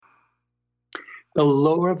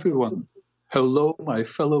Hello, everyone. Hello, my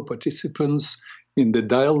fellow participants in the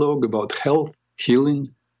dialogue about health,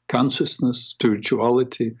 healing, consciousness,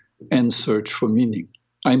 spirituality, and search for meaning.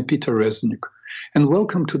 I'm Peter Resnick, and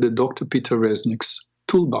welcome to the Dr. Peter Resnick's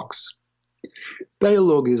Toolbox.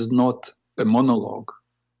 Dialogue is not a monologue.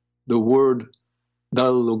 The word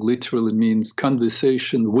dialogue literally means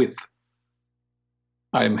conversation with.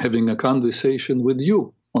 I'm having a conversation with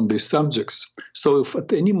you on these subjects. So if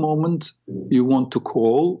at any moment you want to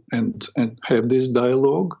call and have this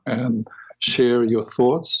dialogue and share your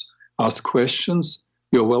thoughts, ask questions,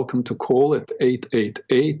 you're welcome to call at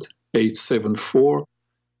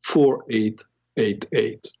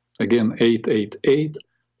 888-874-4888. Again,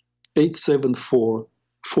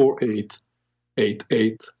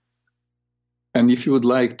 888-874-4888. And if you would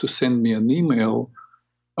like to send me an email,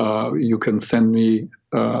 you can send me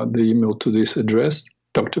the email to this address,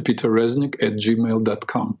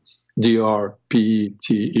 drpeterresnick@gmail.com,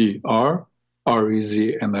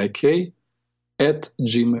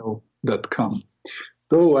 drpeterresnick@gmail.com.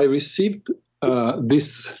 Though I received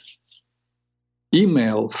this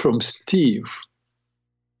email from Steve,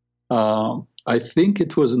 I think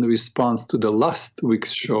it was in response to the last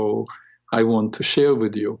week's show I want to share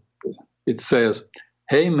with you. It says,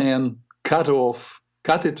 "Hey man, cut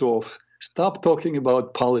it off. Stop talking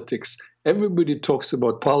about politics. Everybody talks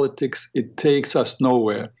about politics. It takes us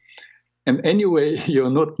nowhere. And anyway,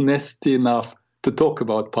 you're not nasty enough to talk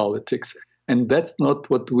about politics. And that's not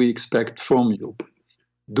what we expect from you.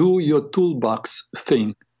 Do your toolbox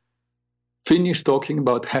thing. Finish talking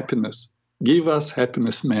about happiness. Give us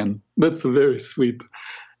happiness, man." That's a very sweet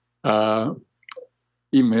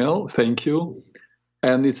email. Thank you.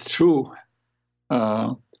 And it's true.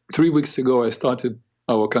 3 weeks ago, I started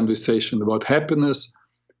our conversation about happiness,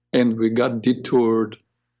 and we got detoured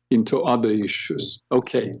into other issues.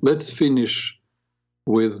 Okay, let's finish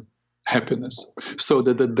with happiness, so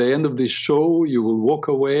that at the end of this show, you will walk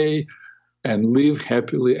away and live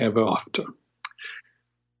happily ever after.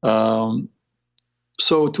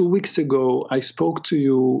 So 2 weeks ago, I spoke to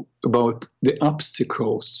you about the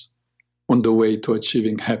obstacles on the way to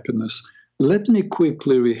achieving happiness. Let me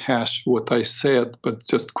quickly rehash what I said, but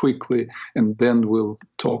just quickly, and then we'll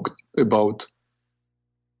talk about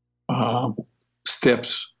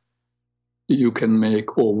steps you can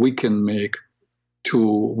make or we can make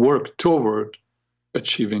to work toward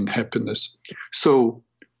achieving happiness. So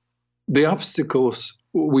the obstacles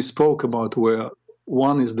we spoke about were,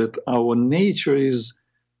 one is that our nature is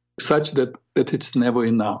such that it's never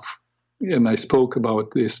enough. And I spoke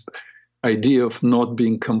about this idea of not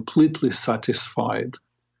being completely satisfied.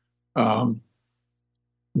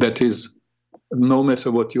 That is, no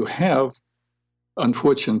matter what you have,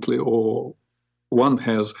 unfortunately, or one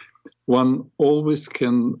always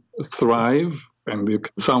can thrive, and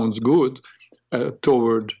it sounds good,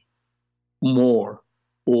 toward more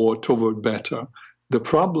or toward better. The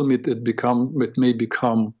problem it may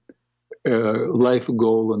become a life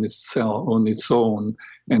goal on its own,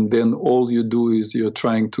 and then all you do is you're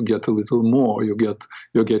trying to get a little more. You're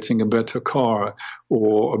getting a better car,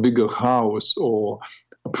 or a bigger house, or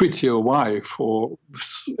a prettier wife, or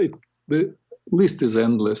the list is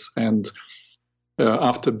endless. And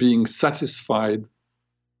after being satisfied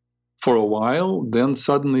for a while, then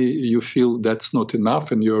suddenly you feel that's not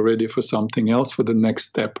enough, and you're ready for something else, for the next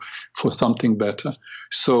step, for something better.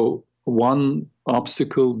 So one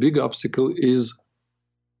obstacle, big obstacle, is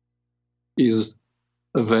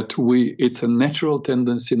that it's a natural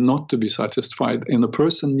tendency not to be satisfied, and a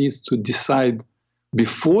person needs to decide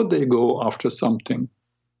before they go after something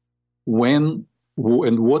when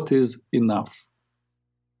and what is enough,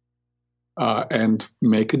 and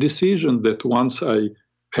make a decision that once I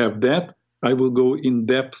have that, I will go in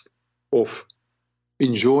depth of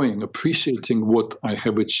enjoying, appreciating what I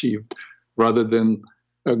have achieved, rather than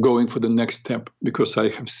going for the next step, because I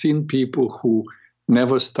have seen people who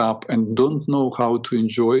never stop and don't know how to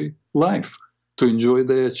enjoy life, to enjoy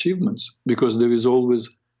their achievements, because there is always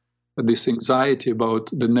this anxiety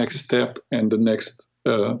about the next step and the next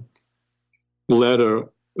ladder,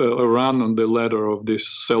 run on the ladder of this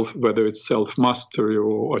self, whether it's self-mastery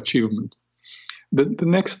or achievement. The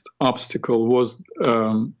next obstacle was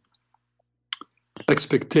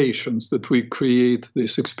expectations, that we create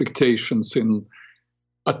these expectations and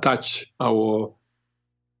attach our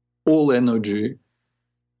all energy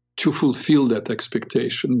to fulfill that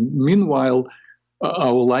expectation. Meanwhile,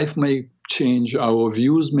 our life may change, our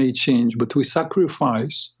views may change, but we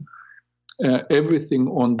sacrifice everything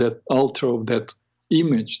on that altar of that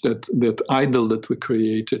image, that idol that we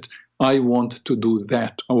created. I want to do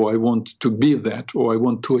that, or I want to be that, or I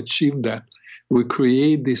want to achieve that. we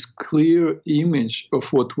create this clear image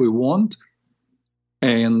of what we want,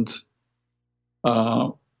 and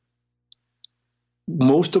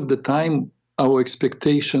most of the time our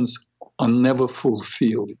expectations are never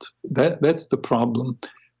fulfilled. That's the problem.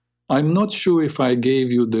 I'm not sure if I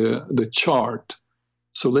gave you the chart,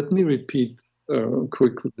 so let me repeat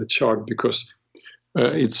quickly the chart, because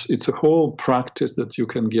it's a whole practice that you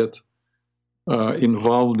can get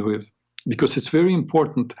involved with, because it's very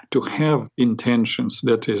important to have intentions,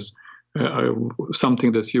 that is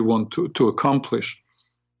something that you want to accomplish,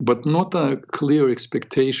 but not a clear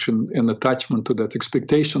expectation and attachment to that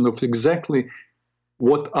expectation of exactly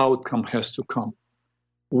what outcome has to come.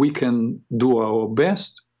 We can do our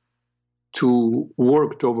best to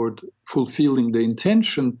work toward fulfilling the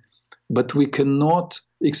intention, but we cannot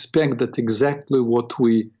expect that exactly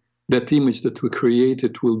that image that we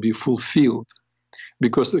created will be fulfilled.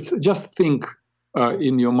 Because just think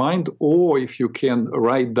in your mind, or if you can,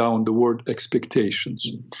 write down the word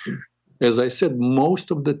expectations. As I said,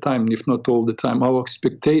 most of the time, if not all the time, our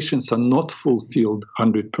expectations are not fulfilled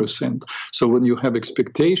 100%. So when you have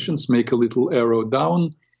expectations, make a little arrow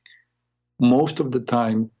down. Most of the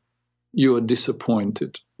time, you are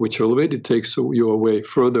disappointed, which already takes you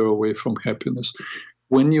further away from happiness.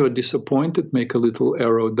 When you are disappointed, make a little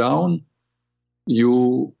arrow down.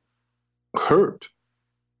 You hurt.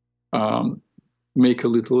 Make a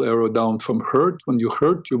little arrow down from hurt. When you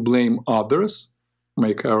hurt, you blame others.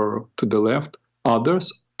 Make arrow to the left,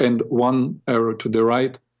 others, and one arrow to the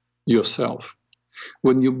right, yourself.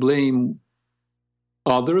 When you blame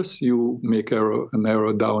others, you make an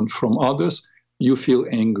arrow down from others. You feel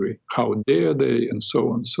angry. How dare they? And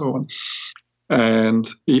so on, so on. And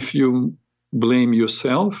if you blame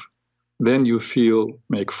yourself, then you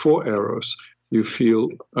make 4 arrows. You feel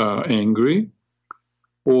angry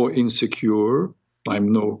or insecure.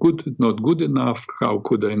 I'm not good enough. How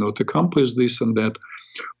could I not accomplish this and that?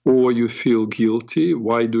 Or you feel guilty.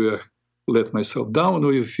 Why do I let myself down?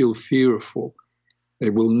 Or you feel fearful. I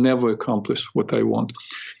will never accomplish what I want.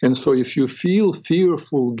 And so if you feel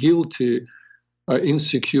fearful, guilty,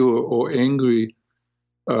 insecure, or angry,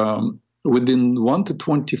 within 1 to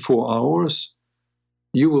 24 hours,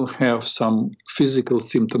 you will have some physical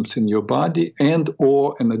symptoms in your body and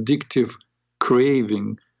or an addictive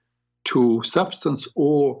craving to substance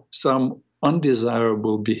or some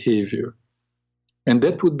undesirable behavior. And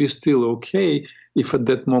that would be still okay if at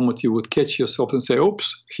that moment you would catch yourself and say,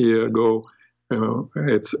 oops, here I go.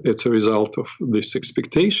 It's a result of this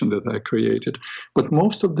expectation that I created. But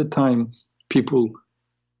most of the time, people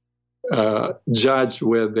judge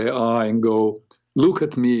where they are and go, look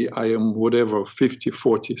at me, I am whatever, 50,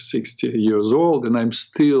 40, 60 years old, and I'm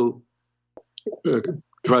still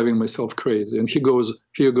driving myself crazy. And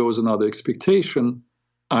here goes another expectation.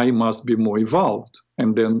 I must be more evolved.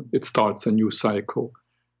 And then it starts a new cycle.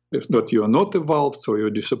 If not, you are not evolved, so you're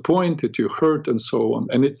disappointed, you hurt, and so on.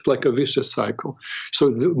 And it's like a vicious cycle. So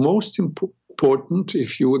the most important,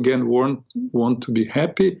 if you again want to be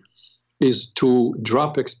happy, is to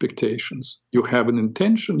drop expectations. You have an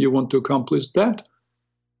intention, you want to accomplish that,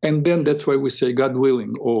 and then that's why we say God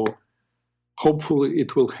willing, or hopefully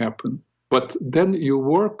it will happen. But then you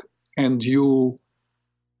work and you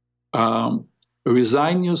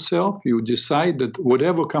resign yourself, you decide that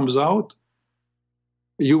whatever comes out,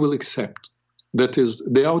 you will accept. That is,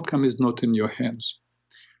 the outcome is not in your hands.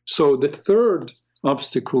 So the third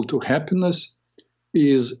obstacle to happiness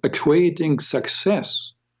is equating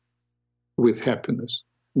success with happiness.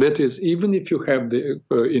 That is, even if you have the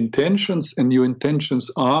intentions and your intentions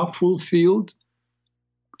are fulfilled,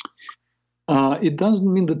 it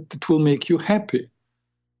doesn't mean that it will make you happy.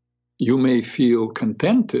 You may feel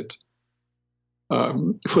contented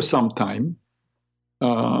for some time,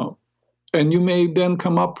 and you may then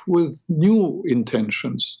come up with new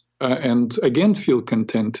intentions and again feel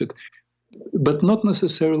contented, but not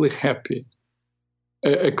necessarily happy.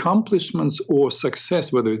 Accomplishments or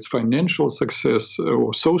success, whether it's financial success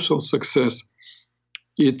or social success,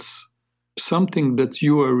 it's something that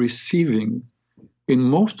you are receiving. And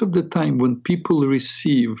most of the time when people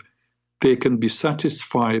receive, they can be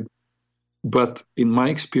satisfied. But in my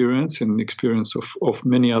experience, and the experience of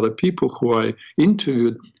many other people who I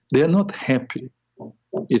interviewed, they're not happy.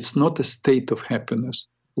 It's not a state of happiness.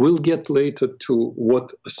 We'll get later to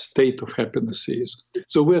what a state of happiness is.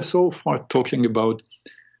 So we're so far talking about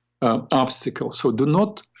obstacles. So do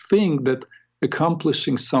not think that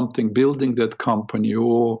accomplishing something, building that company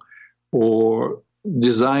or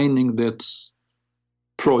designing that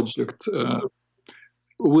project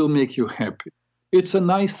will make you happy. It's a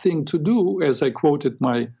nice thing to do, as I quoted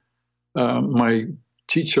my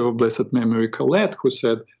teacher of blessed memory, Colette, who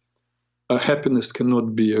said, happiness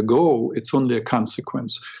cannot be a goal, it's only a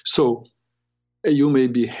consequence. So you may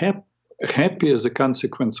be happy as a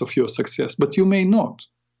consequence of your success, but you may not.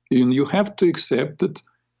 You have to accept that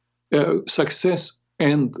success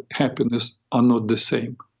and happiness are not the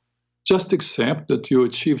same. Just accept that you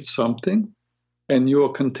achieved something and you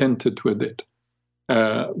are contented with it.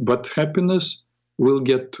 But happiness, we'll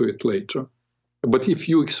get to it later. But if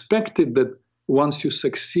you expected that once you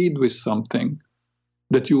succeed with something,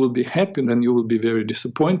 that you will be happy, then you will be very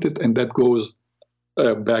disappointed. And that goes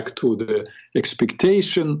back to the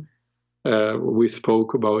expectation. We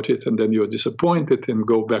spoke about it, and then you're disappointed and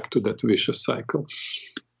go back to that vicious cycle.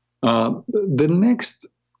 The next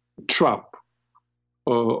trap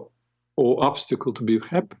or obstacle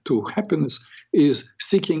to happiness is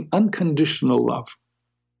seeking unconditional love.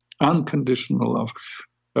 Unconditional love.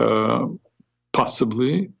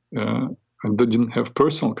 Possibly, I didn't have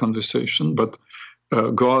personal conversation, but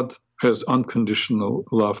God has unconditional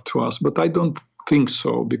love to us. But I don't think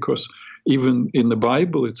so, because even in the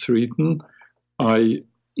Bible it's written, I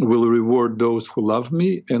will reward those who love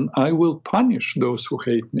me and I will punish those who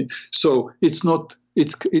hate me. So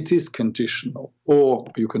it is conditional, or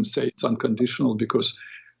you can say it's unconditional, because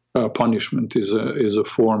punishment is a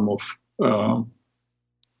form of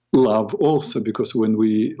love also, because when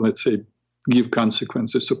we, let's say, give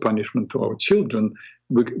consequences or punishment to our children,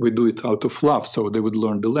 we do it out of love, so they would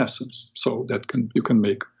learn the lessons. So you can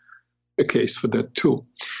make a case for that too.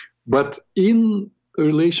 But in a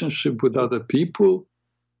relationship with other people,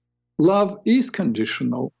 love is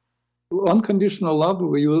conditional. Unconditional love,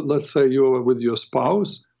 let's say you're with your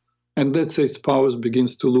spouse, and let's say spouse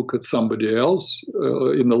begins to look at somebody else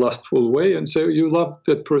in a lustful way and say, you love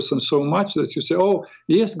that person so much that you say, oh,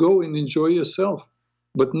 yes, go and enjoy yourself.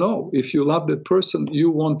 But no, if you love that person,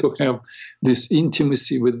 you want to have this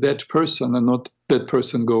intimacy with that person and not that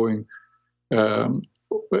person going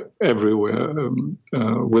everywhere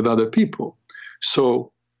with other people.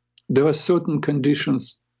 So there are certain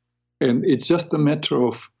conditions, and it's just a matter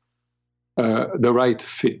of the right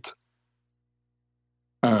fit.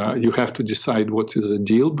 You have to decide what is a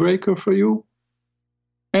deal breaker for you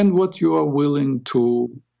and what you are willing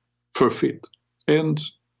to forfeit. And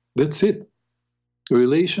that's it. The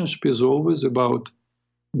relationship is always about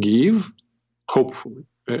give, hopefully.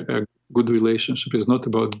 A good relationship is not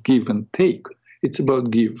about give and take. It's about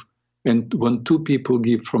give. And when two people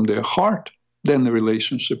give from their heart, then the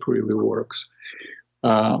relationship really works.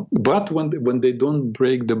 But when they don't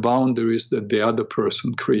break the boundaries that the other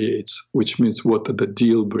person creates, which means what are the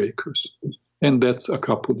deal breakers? And that's a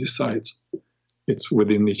couple decides. It's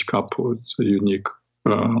within each couple, it's a unique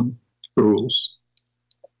rules.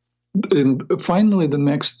 And finally, the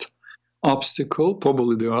next obstacle,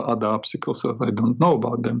 probably there are other obstacles that I don't know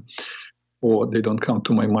about them, or they don't come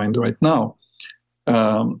to my mind right now.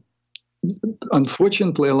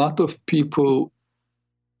 Unfortunately, a lot of people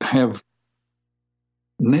have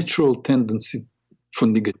natural tendency for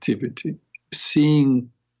negativity, seeing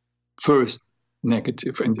first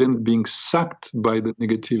negative and then being sucked by the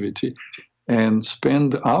negativity, and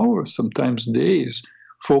spend hours, sometimes days,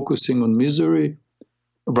 focusing on misery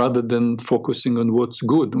rather than focusing on what's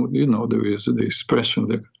good. You know, there is the expression,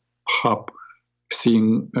 the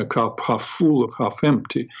seeing a cup half full or half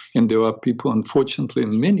empty. And there are people, unfortunately,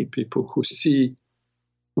 and many people who see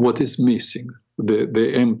what is missing,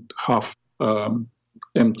 the half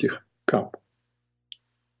empty cup.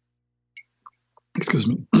 Excuse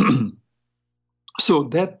me. So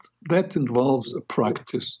that involves a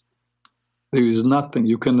practice. There is nothing,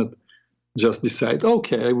 you cannot just decide,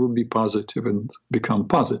 okay, I will be positive and become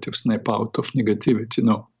positive, snap out of negativity.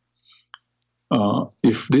 No.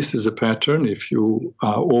 If this is a pattern, if you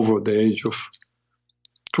are over the age of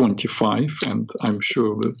 25, and I'm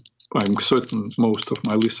certain most of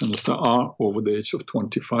my listeners are over the age of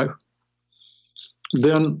 25,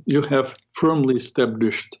 then you have firmly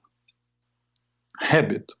established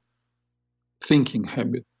habit, thinking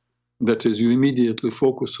habit. That is, you immediately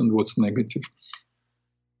focus on what's negative.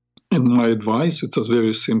 And my advice, it's a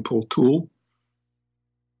very simple tool.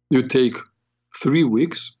 You take 3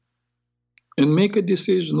 weeks and make a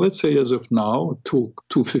decision, let's say as of now,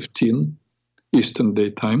 2:15 Eastern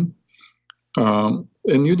Daytime,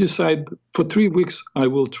 and you decide for 3 weeks, I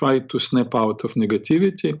will try to snap out of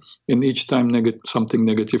negativity, and each time something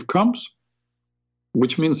negative comes,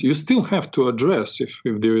 which means you still have to address if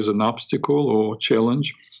there is an obstacle or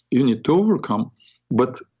challenge you need to overcome,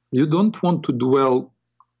 but you don't want to dwell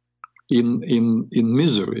in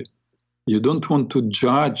misery. You don't want to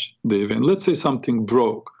judge the event. Let's say something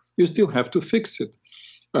broke. You still have to fix it.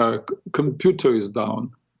 computer is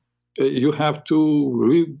down. You have to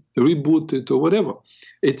reboot it or whatever.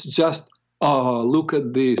 It's just, oh, look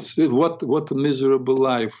at this. What a miserable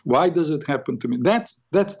life. Why does it happen to me? That's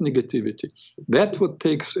negativity. That's what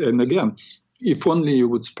takes, and again, if only you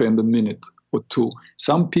would spend a minute or two.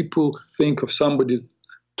 Some people think of somebody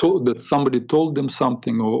told them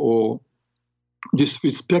something or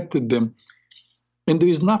disrespected them, and there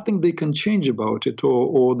is nothing they can change about it,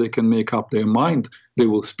 or they can make up their mind. They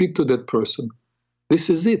will speak to that person. This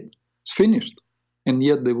is it. It's finished. And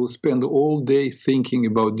yet they will spend all day thinking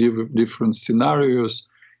about different scenarios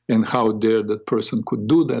and how dare that person could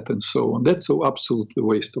do that and so on. That's so absolutely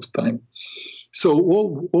waste of time. So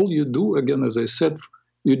all you do, again, as I said,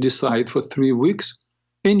 you decide for 3 weeks.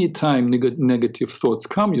 Anytime negative thoughts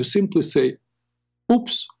come, you simply say,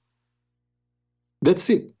 oops. That's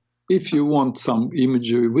it. If you want some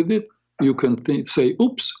imagery with it, you can say,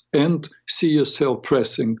 oops, and see yourself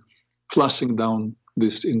flushing down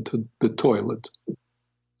this into the toilet.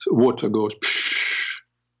 So water goes, psh,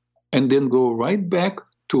 and then go right back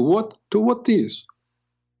to what is.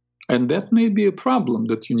 And that may be a problem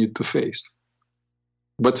that you need to face.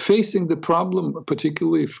 But facing the problem,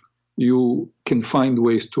 particularly if you can find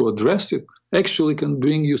ways to address it, actually can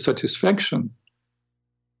bring you satisfaction,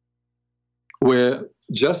 where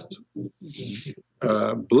just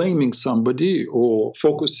blaming somebody or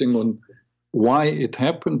focusing on why it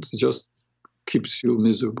happened just keeps you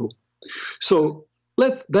miserable. So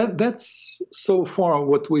that's so far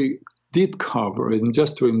what we did cover, and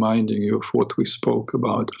just reminding you of what we spoke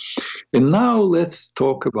about. And now let's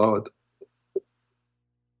talk about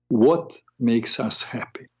what makes us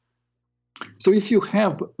happy. So if you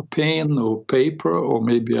have a pen or paper, or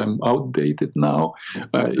maybe I'm outdated now,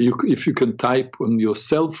 if you can type on your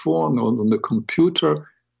cell phone or on the computer,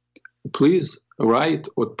 please write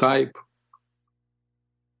or type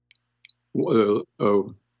a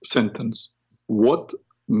sentence. What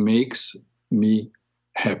makes me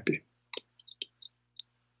happy?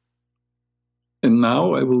 And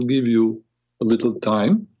now I will give you a little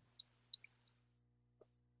time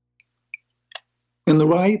and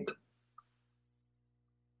write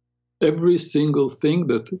every single thing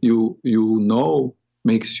that you know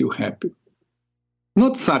makes you happy.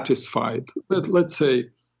 Not satisfied, but let's say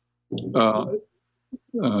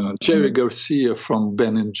Jerry Garcia from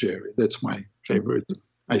Ben & Jerry. That's my favorite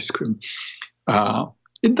ice cream.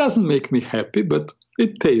 It doesn't make me happy, but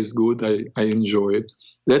it tastes good. I enjoy it.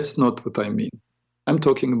 That's not what I mean. I'm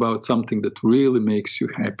talking about something that really makes you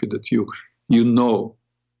happy, that you know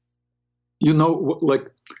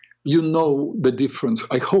the difference.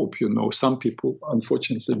 I hope you know. Some people,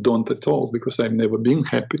 unfortunately, don't at all, because I've never been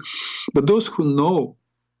happy. But those who know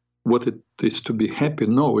what it is to be happy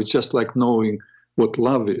know. It's just like knowing what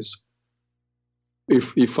love is.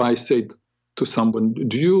 If I say to someone,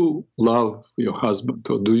 do you love your husband,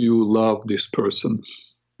 or do you love this person?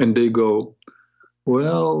 And they go,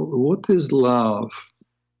 well, what is love?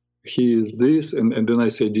 He is this. And then I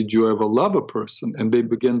say, did you ever love a person? And they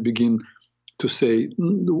begin to say,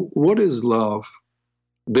 what is love?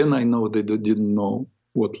 Then I know that they didn't know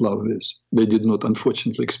what love is. They did not,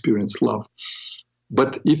 unfortunately, experience love.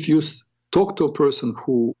 But if you talk to a person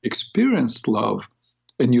who experienced love,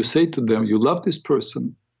 and you say to them, you love this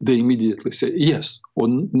person, they immediately say yes or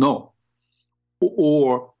no.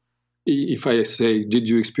 Or if I say, did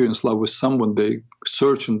you experience love with someone, they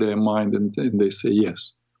search in their mind and they say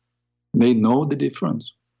yes. They know the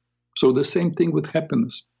difference. So the same thing with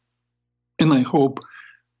happiness. And I hope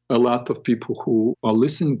a lot of people who are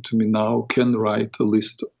listening to me now can write a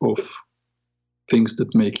list of things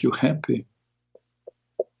that make you happy.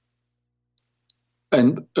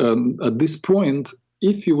 And at this point,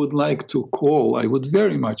 if you would like to call, I would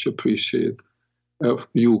very much appreciate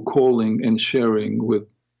you calling and sharing with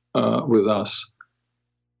us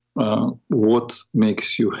what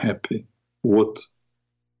makes you happy, what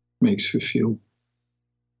makes you feel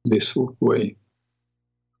this way.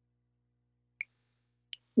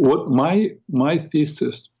 What my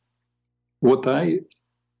thesis, what I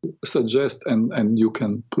suggest, and you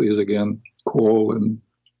can please again call and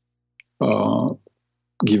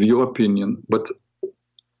give your opinion, but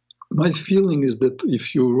my feeling is that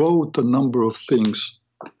if you wrote a number of things,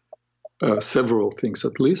 several things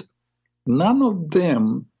at least, none of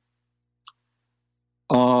them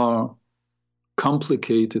are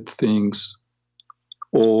complicated things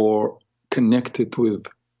or connected with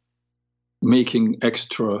making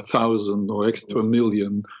extra 1,000 or extra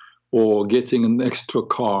million or getting an extra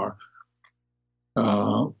car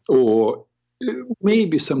or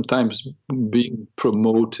maybe sometimes being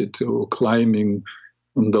promoted or climbing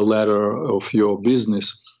the ladder of your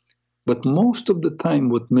business. But most of the time,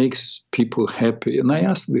 what makes people happy, and I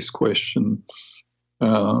ask this question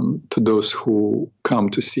to those who come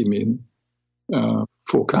to see me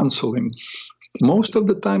for counseling, most of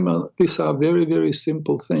the time, these are very, very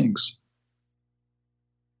simple things.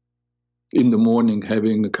 In the morning,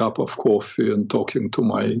 having a cup of coffee and talking to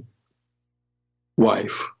my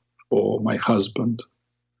wife or my husband,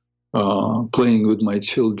 playing with my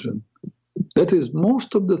children. That is,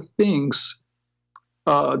 most of the things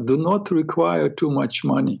do not require too much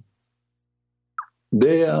money.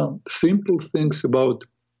 They are simple things about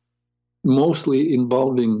mostly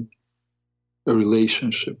involving a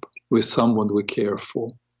relationship with someone we care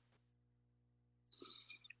for.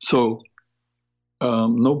 So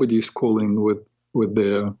nobody is calling with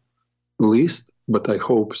their list, but I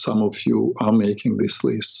hope some of you are making this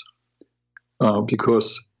list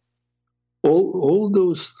because all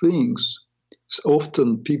those things,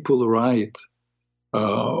 often people write,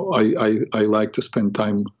 I like to spend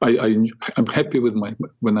time. I'm happy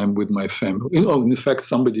when I'm with my family. In fact,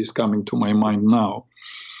 somebody is coming to my mind now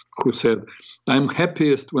who said, I'm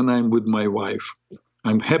happiest when I'm with my wife.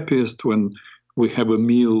 I'm happiest when we have a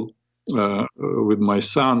meal with my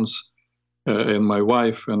sons and my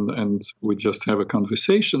wife, and we just have a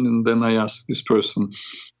conversation. And then I asked this person,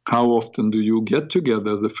 how often do you get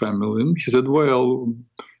together, the family? And he said, well,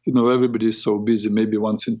 everybody is so busy, maybe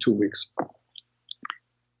once in 2 weeks.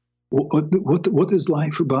 What is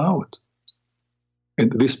life about?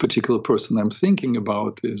 And this particular person I'm thinking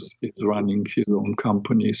about is running his own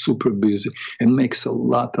company, super busy, and makes a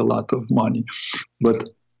lot of money.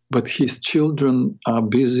 But his children are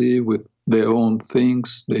busy with their own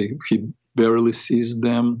things. He barely sees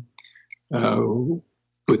them.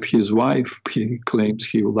 With his wife, he claims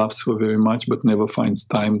he loves her very much, but never finds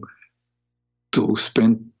time to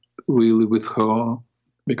spend really with her,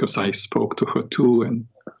 because I spoke to her too, and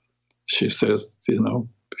she says,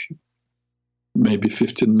 maybe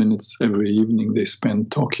 15 minutes every evening they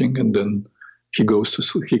spend talking, and then he goes to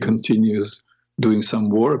sleep. He continues doing some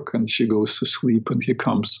work, and she goes to sleep, and he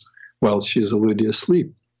comes while she's already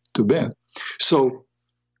asleep to bed. So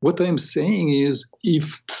what I'm saying is,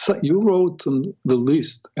 if you wrote on the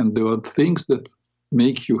list and there are things that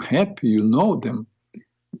make you happy, you know them,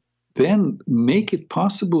 then make it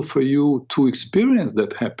possible for you to experience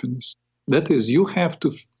that happiness. That is, you have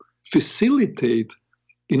to facilitate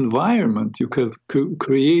environment. You can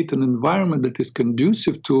create an environment that is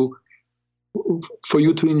conducive for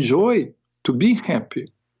you to enjoy, to be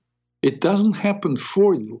happy. It doesn't happen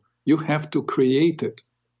for you. You have to create it.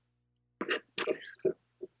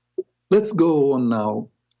 Let's go on now.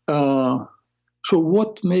 So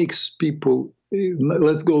what makes people,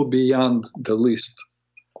 let's go beyond the list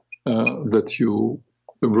that you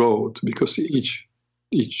wrote, because each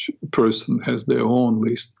person has their own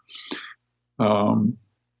list.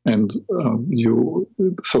 You,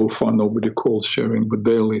 so far, nobody calls sharing with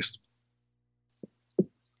their list.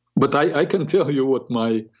 But I can tell you what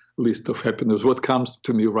my list of happiness, what comes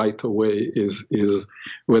to me right away is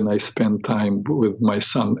when I spend time with my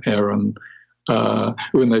son Aaron,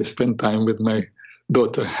 when I spend time with my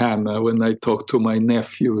daughter Hannah, when I talk to my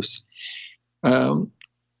nephews. I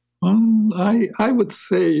would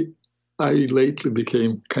say I lately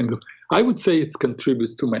became I would say it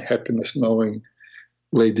contributes to my happiness knowing,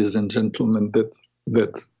 ladies and gentlemen, that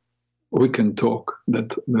we can talk,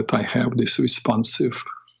 that I have this responsive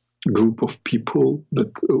group of people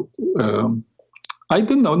that I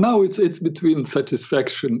don't know. Now it's between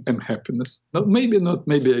satisfaction and happiness. Maybe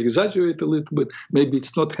I exaggerate a little bit. Maybe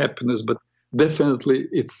it's not happiness, but definitely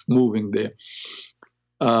it's moving there.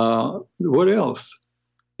 What else?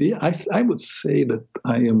 Yeah, I would say that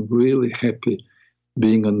I am really happy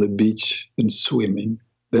being on the beach and swimming.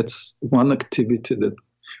 That's one activity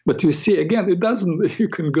but you see, again, it doesn't, you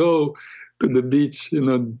can go to the beach,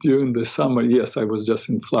 during the summer. Yes, I was just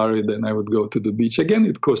in Florida and I would go to the beach. Again,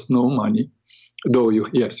 it costs no money, though you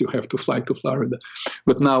have to fly to Florida.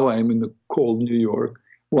 But now I'm in the cold New York.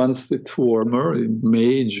 Once it's warmer, in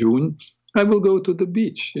May, June, I will go to the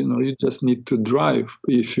beach. You just need to drive.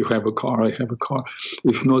 If you have a car, I have a car.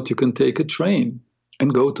 If not, you can take a train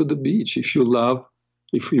and go to the beach. If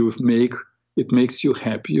it makes you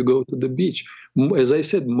happy, you go to the beach. As I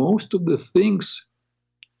said, most of the things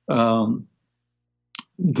don't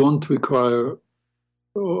require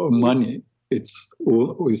money.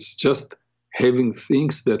 It's just having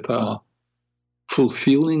things that are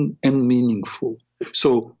fulfilling and meaningful.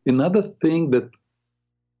 So another thing that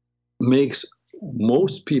makes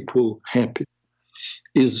most people happy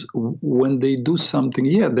is when they do something.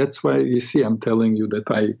 Yeah, that's why you see I'm telling you that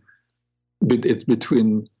it's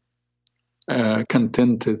between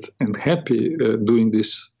contented and happy doing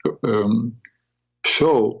this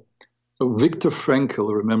show. Viktor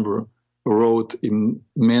Frankl, remember, wrote in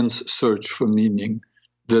Man's Search for Meaning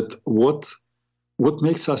that what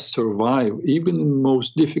makes us survive, even in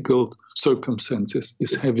most difficult circumstances,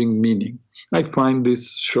 is having meaning. I find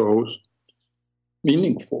these shows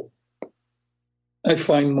meaningful. I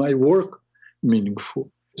find my work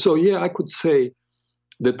meaningful. So yeah, I could say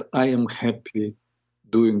that I am happy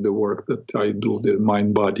doing the work that I do, the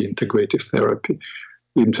mind-body integrative therapy.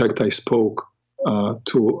 In fact, I spoke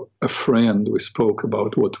to a friend, we spoke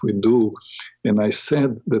about what we do, and I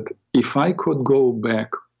said that if I could go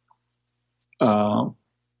back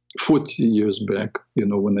 40 years back,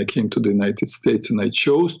 when I came to the United States, and I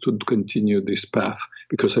chose to continue this path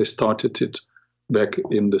because I started it back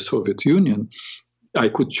in the Soviet Union, I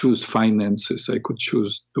could choose finances, I could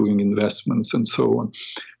choose doing investments and so on.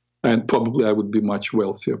 And probably I would be a much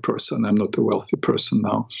wealthier person. I'm not a wealthy person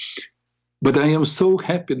now. But I am so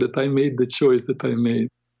happy that I made the choice that I made,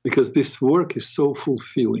 because this work is so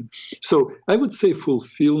fulfilling. So I would say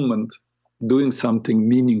fulfillment, doing something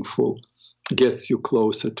meaningful, gets you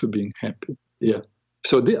closer to being happy. Yeah.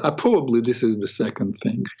 So probably this is the second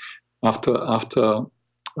thing. After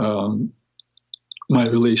my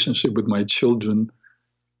relationship with my children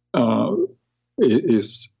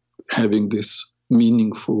is having this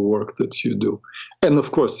meaningful work that you do. And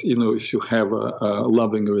of course, if you have a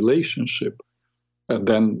loving relationship,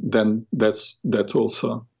 then that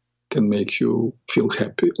also can make you feel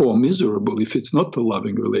happy or miserable if it's not a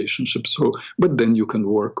loving relationship. But then you can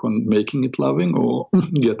work on making it loving or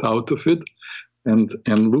get out of it and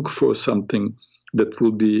look for something that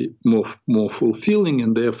will be more fulfilling,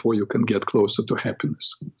 and therefore you can get closer to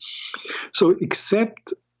happiness. So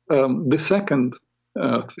except the second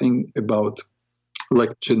thing about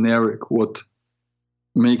like generic, what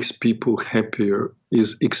makes people happier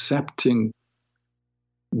is accepting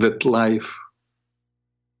that life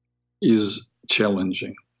is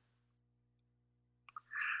challenging.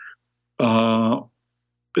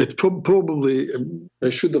 It probably, I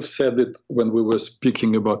should have said it when we were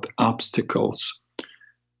speaking about obstacles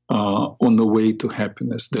on the way to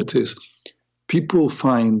happiness. That is, people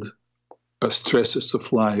find stresses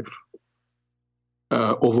of life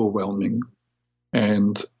overwhelming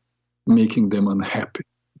and making them unhappy.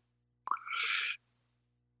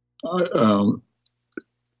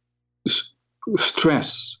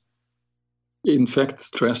 Stress. In fact,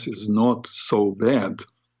 stress is not so bad.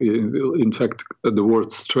 In fact, the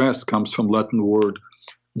word stress comes from Latin word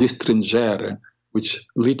distringere, which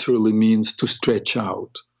literally means to stretch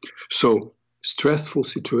out. So stressful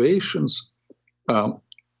situations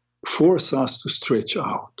force us to stretch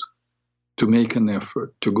out, to make an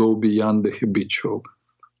effort, to go beyond the habitual,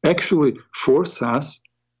 actually force us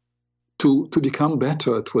to become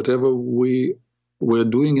better at whatever we're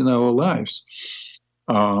doing in our lives,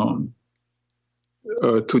 to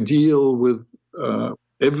deal with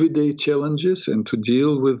everyday challenges and to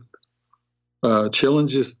deal with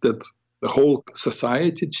challenges that the whole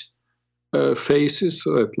society faces.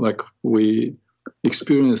 Like we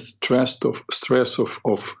experience stress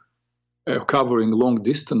of covering long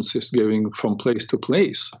distances, going from place to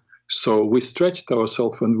place. So we stretched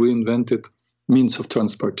ourselves and we invented means of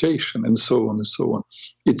transportation and so on and so on.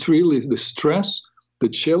 It's really the stress, the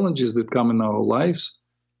challenges that come in our lives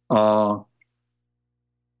are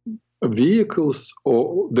vehicles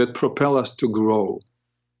that propel us to grow.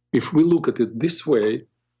 If we look at it this way,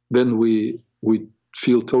 then we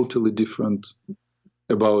feel totally different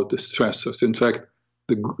about the stressors. In fact,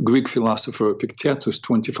 the Greek philosopher Epictetus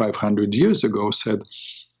 2,500 years ago said,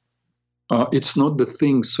 it's not the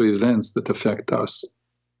things or events that affect us,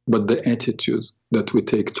 but the attitude that we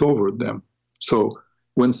take toward them. So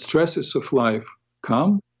when stresses of life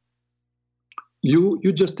come, you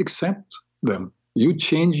just accept them. You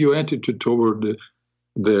change your attitude toward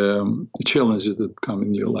the challenges that come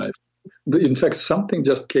in your life. In fact, something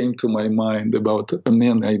just came to my mind about a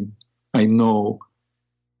man I know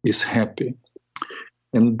is happy.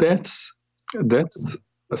 And that's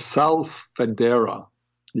Sal Federa.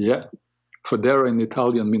 Yeah, Federa in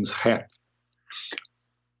Italian means hat.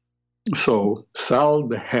 So Sal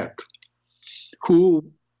the hat. Who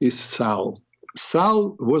is Sal?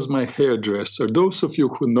 Sal was my hairdresser. Those of you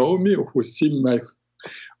who know me or who see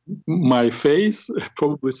my face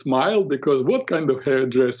probably smile, because what kind of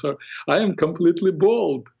hairdresser? I am completely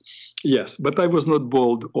bald. Yes, but I was not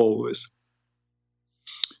bald always.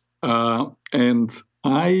 And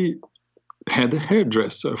I had a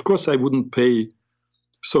hairdresser. Of course, I wouldn't pay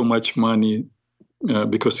so much money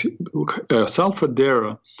because Sal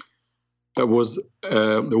Federa was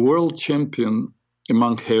the world champion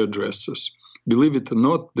among hairdressers. Believe it or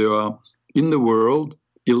not, there are in the world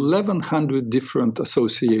 1,100 different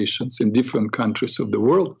associations in different countries of the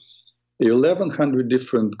world, 1,100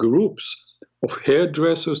 different groups of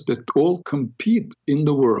hairdressers that all compete in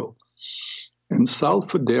the world. And Sal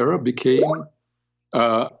Fodera became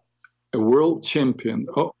a world champion.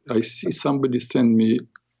 Oh, I see somebody send me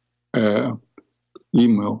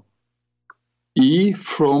email. E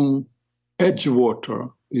from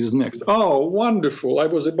Edgewater is next. Oh, wonderful.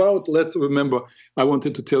 Let's remember, I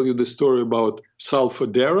wanted to tell you the story about Sal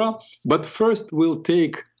Fodera, but first we'll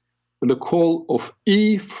take the call of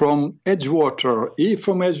E from Edgewater. E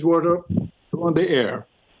from Edgewater, on the air.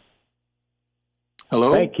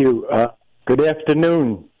 Hello? Thank you. Good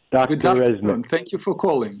afternoon, Dr. Resnick. Thank you for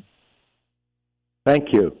calling.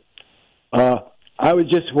 Thank you. I was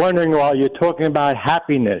just wondering, while you're talking about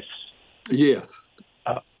happiness, yes,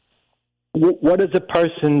 what does a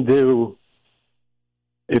person do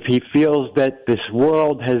if he feels that this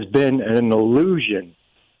world has been an illusion?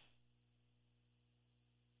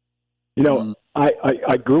 You know,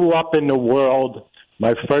 I grew up in the world.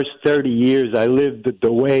 My first 30 years, I lived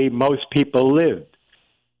the way most people lived.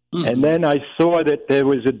 Mm-hmm. And then I saw that there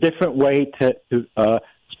was a different way to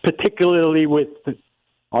particularly with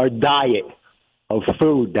our diet of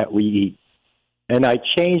food that we eat. And I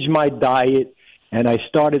changed my diet, and I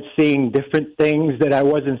started seeing different things that I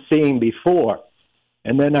wasn't seeing before.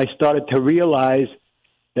 And then I started to realize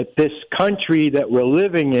that this country that we're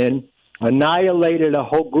living in annihilated a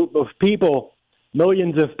whole group of people,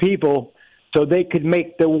 millions of people, so they could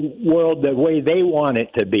make the world the way they want it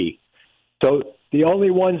to be. So the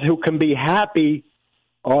only ones who can be happy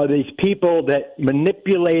are these people that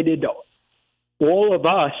manipulated all of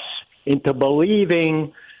us into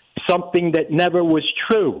believing something that never was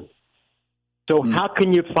true. So how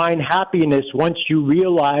can you find happiness once you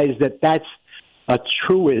realize that that's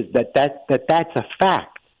that's a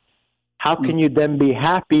fact? How can you then be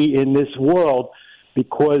happy in this world?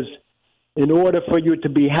 Because in order for you to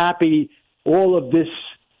be happy, all of this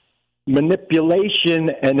manipulation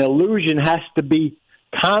and illusion has to be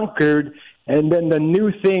conquered, and then the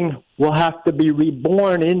new thing will have to be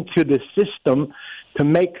reborn into the system to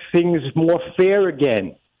make things more fair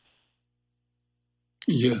again.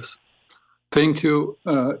 Yes. Thank you,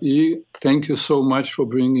 E. Thank you so much for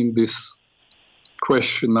bringing this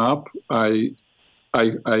question up. I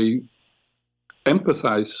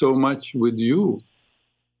empathize so much with you.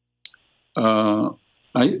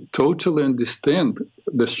 I totally understand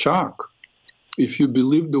the shock. If you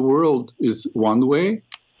believe the world is one way,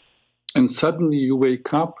 and suddenly you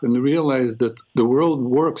wake up and realize that the world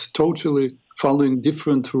works totally following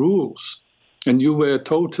different rules, and you were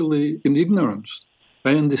totally in ignorance.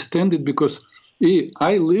 I understand it because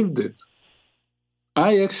I lived it.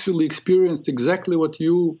 I actually experienced exactly what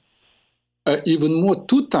you, even more,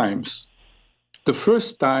 2 times. The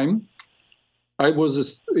first time, I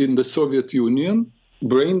was in the Soviet Union,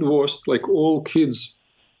 brainwashed like all kids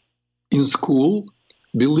in school,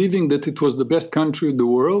 believing that it was the best country in the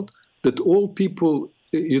world, that all people,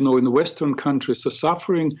 in Western countries are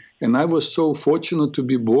suffering, and I was so fortunate to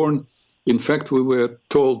be born. In fact, we were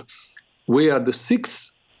told we are the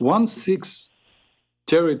 1/6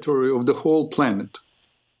 territory of the whole planet.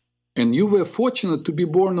 And you were fortunate to be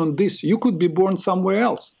born on this. You could be born somewhere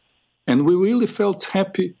else. And we really felt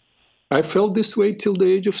happy. I felt this way till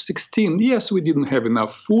the age of 16. Yes, we didn't have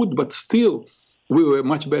enough food, but still, we were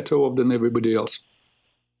much better off than everybody else.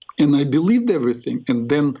 And I believed everything. And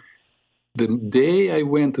then the day I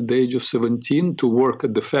went at the age of 17 to work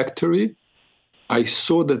at the factory, I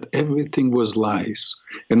saw that everything was lies.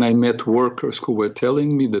 And I met workers who were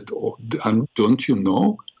telling me that, oh, don't you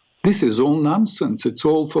know? This is all nonsense. It's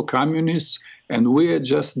all for communists, and we are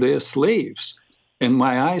just their slaves. And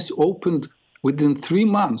my eyes opened within 3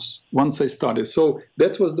 months once I started. So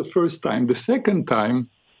that was the first time. The second time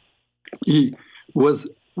was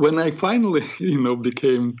when I finally,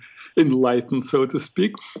 became enlightened, so to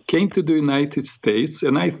speak, came to the United States.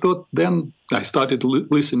 And I thought then, I started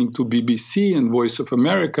listening to BBC and Voice of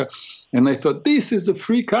America, and I thought, this is a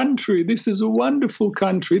free country. This is a wonderful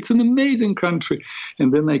country. It's an amazing country.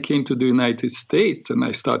 And then I came to the United States, and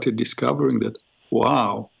I started discovering that,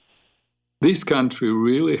 wow, this country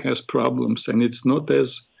really has problems, and it's not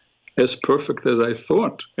as perfect as I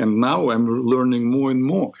thought. And now I'm learning more and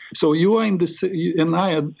more. So you are and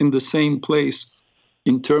I are in the same place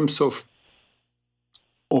in terms of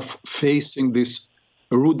facing this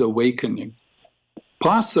rude awakening.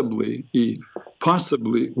 Possibly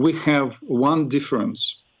we have one difference.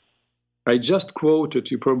 I just quoted,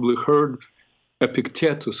 you probably heard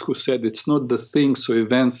Epictetus, who said it's not the things or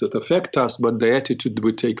events that affect us, but the attitude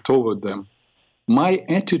we take toward them. My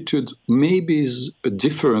attitude maybe is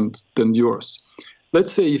different than yours.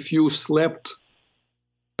 Let's say if you slept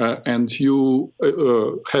and you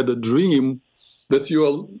had a dream that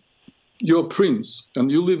you're a prince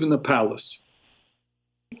and you live in a palace.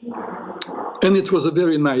 And it was a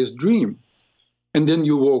very nice dream. And then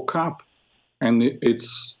you woke up and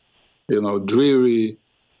it's, dreary.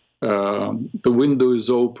 The window is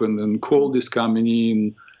open and cold is coming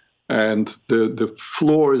in, and the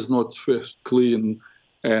floor is not clean,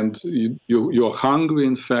 and you're hungry.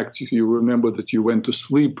 In fact, you remember that you went to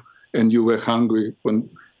sleep and you were hungry.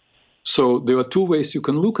 So there are two ways you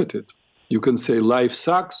can look at it. You can say, life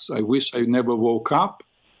sucks. I wish I never woke up.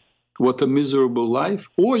 What a miserable life.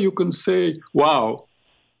 Or you can say, wow,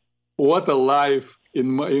 what a life in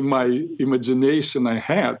my imagination I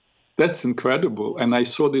had. That's incredible. And I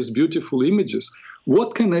saw these beautiful images.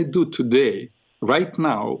 What can I do today, right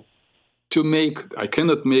now, I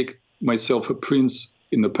cannot make myself a prince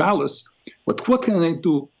in the palace, but what can I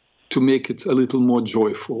do to make it a little more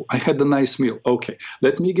joyful? I had a nice meal. Okay,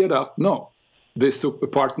 let me get up. No, this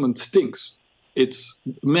apartment stinks. It's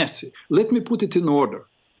messy. Let me put it in order.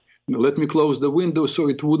 Let me close the window so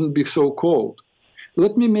it wouldn't be so cold.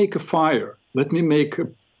 Let me make a fire. Let me make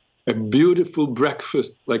a beautiful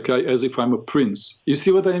breakfast, as if I'm a prince. You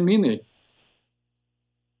see what I mean?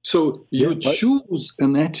 So you choose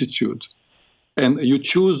an attitude, and you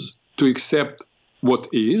choose to accept what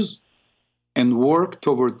is, and work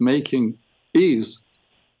toward making is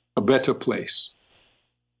a better place.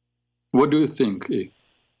 What do you think, E?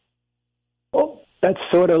 Well, that's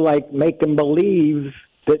sort of like making believe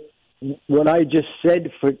that what I just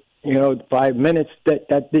said for 5 minutes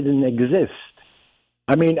that didn't exist.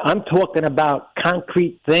 I mean, I'm talking about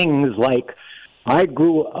concrete things like I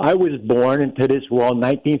was born into this world in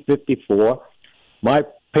 1954. My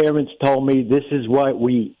parents told me this is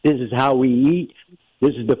how we eat.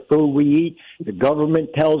 This is the food we eat. The government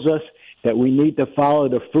tells us that we need to follow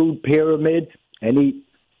the food pyramid and eat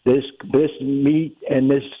this meat and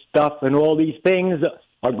this stuff, and all these things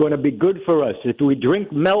are going to be good for us. If we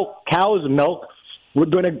drink milk, cow's milk, we're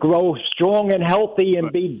going to grow strong and healthy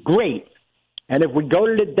and be great. And if we go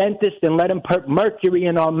to the dentist and let him put mercury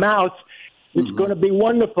in our mouths, it's going to be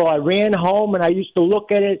wonderful. I ran home and I used to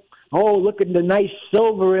look at it. Oh, look at the nice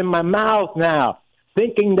silver in my mouth now,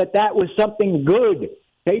 thinking that was something good.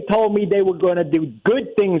 They told me they were going to do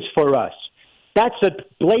good things for us. That's a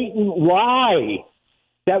blatant lie.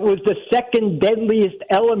 That was the second deadliest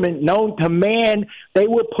element known to man. They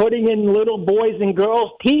were putting in little boys' and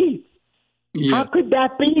girls' teeth. Yes. How could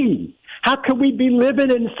that be? How could we be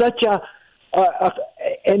living in such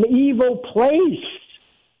an evil place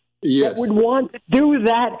that would want to do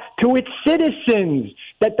that to its citizens,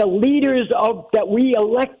 that the leaders that we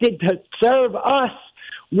elected to serve us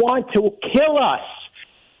want to kill us?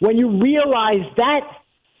 When you realize that,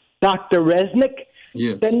 Dr. Reznik,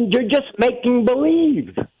 then you're just making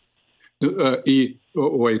believe. Wait.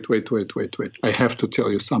 I have to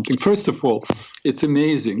tell you something. First of all, it's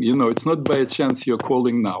amazing. It's not by a chance you're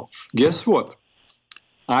calling now. Guess what?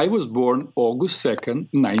 I was born August 2nd,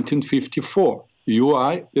 1954. You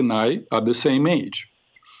and I are the same age.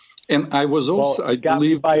 And I was also, I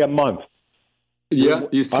believe... by a month. Yeah,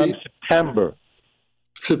 you see? I'm September.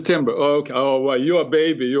 September. Okay. Oh, well, you're a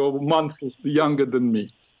baby. You're a month younger than me.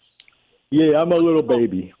 Yeah, I'm a little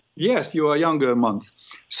baby. Yes, you are younger a month.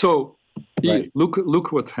 So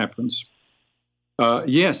look what happens.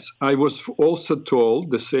 Yes, I was also told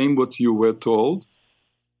the same what you were told.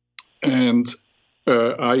 And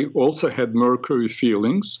I also had mercury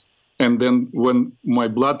feelings. And then when my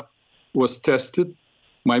blood was tested,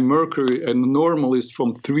 my mercury, and normal is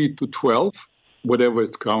from 3 to 12, whatever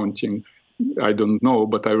it's counting. I don't know,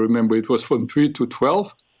 but I remember it was from 3 to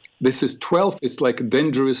 12. This is 12, it's like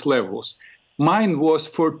dangerous levels. Mine was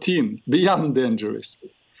 14, beyond dangerous.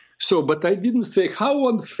 So, but I didn't say how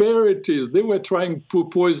unfair it is. They were trying to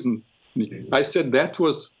poison me. I said that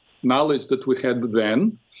was knowledge that we had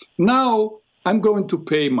then. Now I'm going to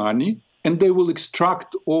pay money, and they will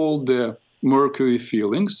extract all the mercury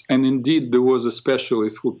feelings. And indeed, there was a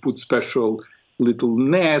specialist who put special little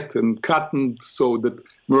net and cotton so that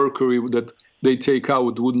mercury that they take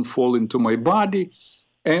out wouldn't fall into my body.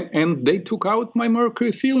 And they took out my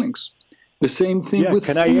mercury feelings. The same thing with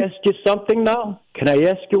Can I ask you something now? Can I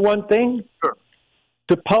ask you one thing? Sure.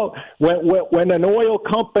 Suppose when an oil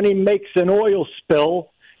company makes an oil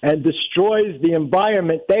spill and destroys the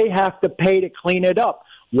environment, they have to pay to clean it up.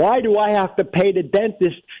 Why do I have to pay the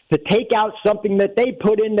dentist to take out something that they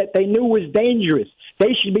put in that they knew was dangerous?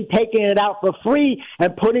 They should be taking it out for free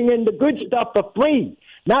and putting in the good stuff for free,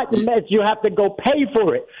 not the mess you have to go pay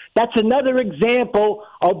for it. That's another example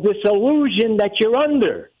of this illusion that you're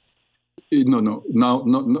under.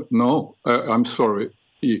 No. I'm sorry.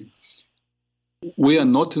 We are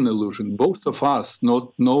not in illusion. Both of us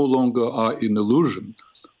no longer are in illusion.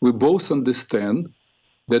 We both understand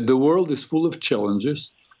that the world is full of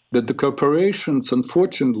challenges, that the corporations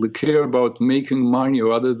unfortunately care about making money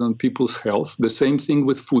rather than people's health. The same thing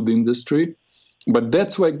with food industry. But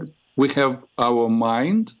that's why we have our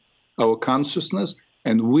mind, our consciousness,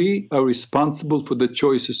 and we are responsible for the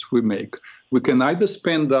choices we make. We can either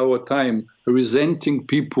spend our time resenting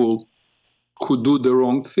people who do the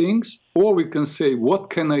wrong things, or we can say, what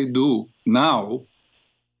can I do now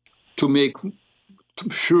to make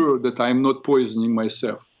sure that I'm not poisoning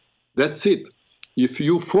myself? That's it. If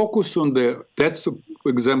you focus on that's an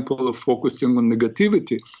example of focusing on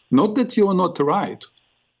negativity. Not that you're not right,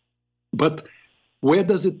 but where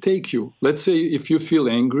does it take you? Let's say if you feel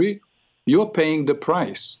angry, you're paying the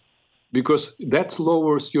price because that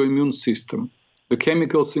lowers your immune system. The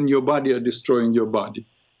chemicals in your body are destroying your body.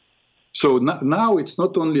 So now it's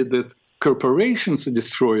not only that corporations are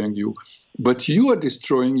destroying you, but you are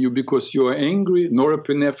destroying you because you are angry.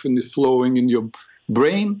 Norepinephrine is flowing in your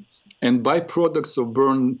brain, and byproducts of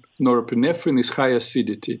burned norepinephrine is high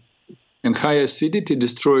acidity. And high acidity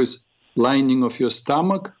destroys lining of your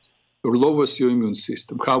stomach or lowers your immune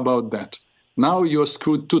system. How about that? Now you're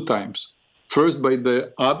screwed 2 times. First by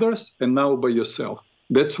the others and now by yourself.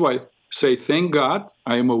 That's why say, thank God,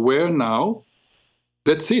 I am aware now.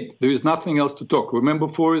 That's it. There is nothing else to talk. Remember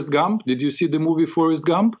Forrest Gump? Did you see the movie Forrest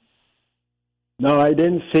Gump? No, I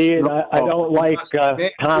didn't see it. No, I don't like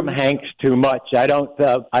Tom Hanks too much. I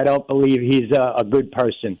don't believe he's a good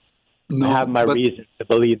person. No, I have my reasons to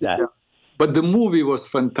believe that. Yeah. But the movie was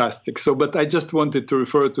fantastic. So, but I just wanted to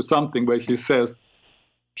refer to something where he says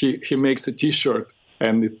he makes a T-shirt,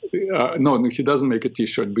 and no, he doesn't make a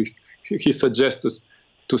T-shirt. But he suggests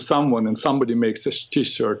to someone, and somebody makes a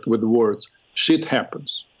T-shirt with the words, "Shit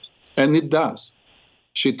happens," and it does.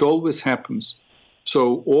 Shit always happens.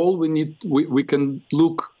 So all we can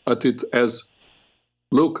look at it as,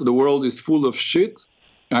 look, the world is full of shit.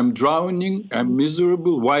 I'm drowning. I'm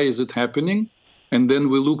miserable. Why is it happening? And then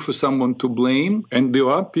we look for someone to blame, and there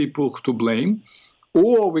are people to blame.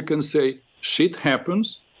 Or we can say, shit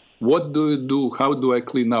happens. What do I do? How do I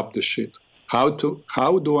clean up the shit? How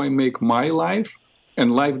do I make my life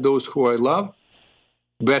and life those who I love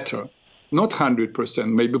better? Not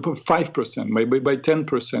 100%, maybe by 5%, maybe by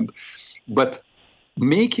 10%. But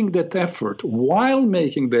making that effort, while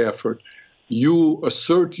making the effort, you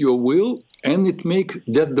assert your will, and it makes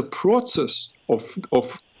that the process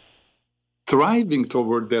of thriving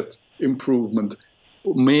toward that improvement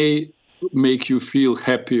may make you feel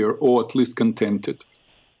happier or at least contented.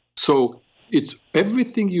 So it's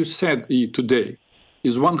everything you said today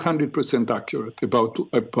is 100% accurate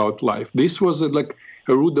about life. This was like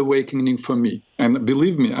a rude awakening for me. And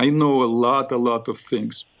believe me, I know a lot of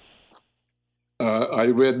things. I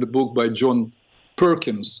read the book by John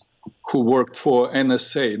Perkins, who worked for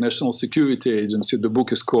NSA, National Security Agency. The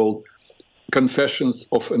book is called Confessions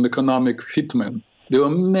of an Economic Hitman. There were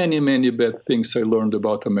many bad things I learned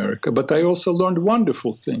about America, but I also learned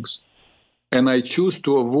wonderful things. And I choose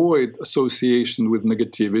to avoid association with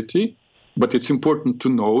negativity, but it's important to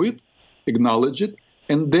know it, acknowledge it,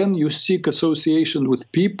 and then you seek association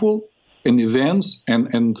with people and events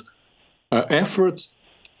and efforts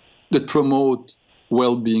that promote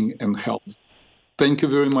well-being and health. Thank you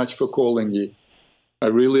very much for calling me. I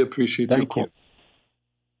really appreciate your call.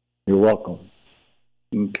 You're welcome.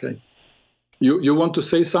 Okay. You want to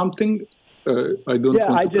say something? I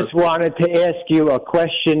just wanted to ask you a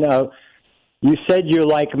question. You said you're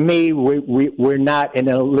like me. We're not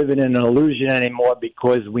living in an illusion anymore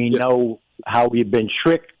because we know how we've been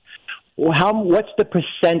tricked. What's the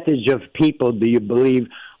percentage of people do you believe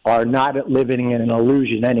are not living in an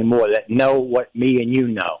illusion anymore that know what me and you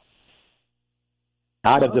know?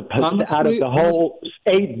 Out of the whole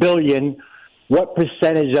 8 billion, what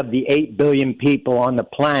percentage of the 8 billion people on the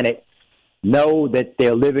planet know that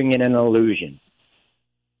they're living in an illusion?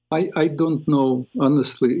 I don't know,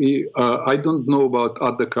 honestly. I don't know about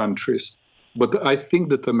other countries, but I think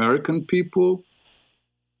that American people,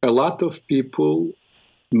 a lot of people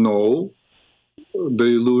know the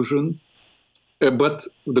illusion. But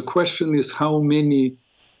the question is how many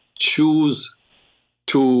choose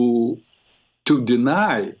to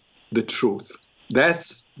deny the truth.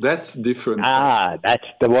 That's different. That's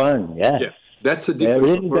the one. Yes. That's a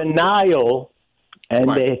different. They're in denial, and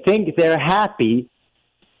Right. they think they're happy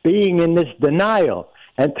being in this denial.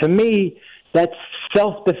 And to me, that's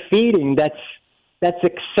self-defeating. That's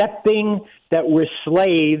accepting that we're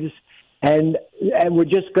slaves, and we're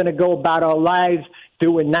just going to go about our lives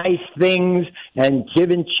doing nice things and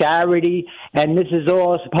giving charity, and this is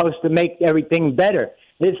all supposed to make everything better.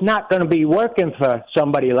 It's not going to be working for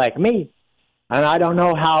somebody like me. And I don't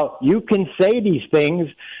know how you can say these things.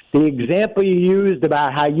 The example you used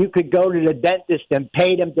about how you could go to the dentist and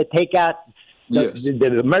pay them to take out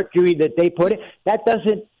the mercury that they put in,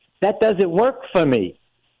 that doesn't work for me.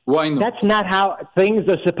 Why not? That's not how things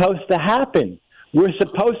are supposed to happen. We're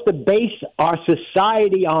supposed to base our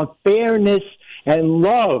society on fairness and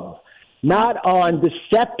love, not on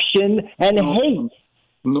deception and hate.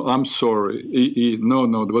 No, I'm sorry.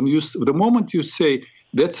 No. The moment you say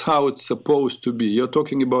that's how it's supposed to be, you're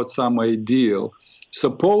talking about some ideal.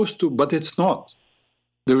 Supposed to, but it's not.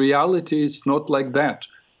 The reality is not like that.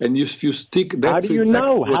 And if you stick, that's how do you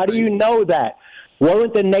know? How do you know that?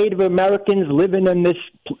 Weren't the Native Americans living in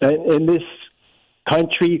this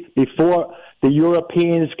country before the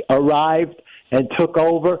Europeans arrived and took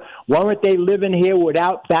over? Weren't they living here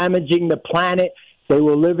without damaging the planet? They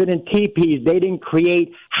were living in teepees. They didn't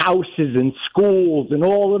create houses and schools and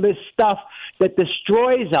all of this stuff that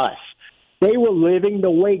destroys us. They were living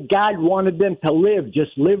the way God wanted them to live.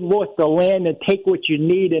 Just live off the land and take what you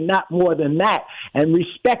need and not more than that. And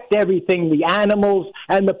respect everything, the animals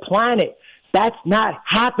and the planet. That's not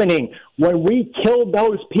happening. When we killed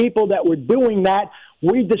those people that were doing that,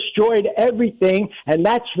 we destroyed everything. And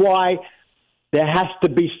that's why there has to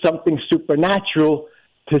be something supernatural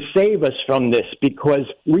to save us from this, because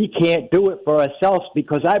we can't do it for ourselves,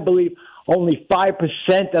 because I believe only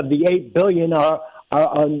 5% of the 8 billion are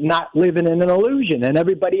not living in an illusion, and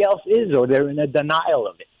everybody else is, or they're in a denial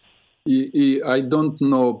of it. I don't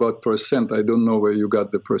know about percent. I don't know where you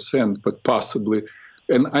got the percent, but possibly.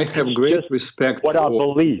 And I have great respect for our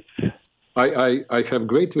belief. I have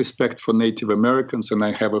great respect for Native Americans, and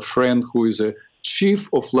I have a friend who is a chief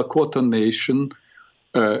of Lakota Nation,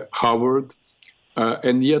 Howard,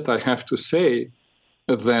 and yet I have to say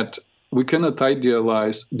that we cannot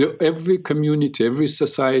idealize. Every community, every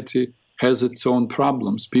society has its own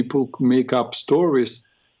problems. People make up stories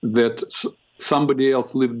that somebody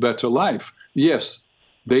else lived better life. Yes,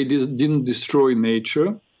 they didn't destroy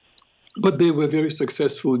nature, but they were very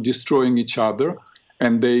successful destroying each other,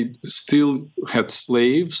 and they still had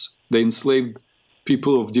slaves. They enslaved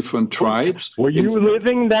people of different tribes. Were you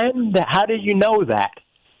living then? How did you know that?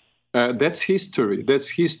 That's history. That's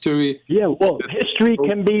history. Yeah, well, history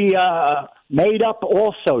can be made up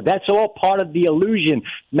also. That's all part of the illusion,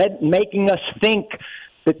 making us think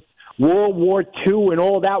that World War II and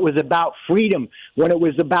all that was about freedom, when it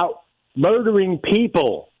was about murdering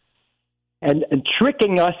people and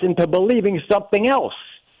tricking us into believing something else.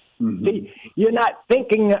 Mm-hmm. See, you're not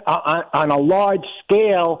thinking on a large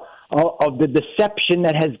scale of the deception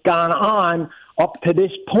that has gone on up to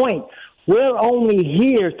this point. We're only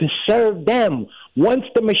here to serve them. Once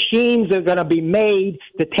the machines are going to be made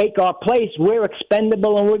to take our place, we're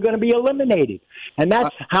expendable and we're going to be eliminated. And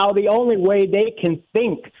that's how the only way they can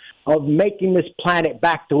think of making this planet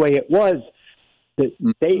back the way it was.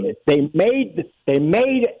 They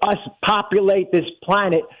made us populate this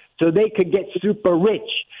planet so they could get super rich.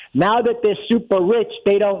 Now that they're super rich,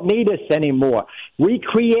 they don't need us anymore.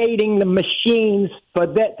 Recreating the machines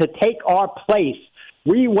to take our place.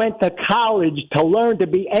 We went to college to learn to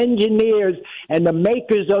be engineers and the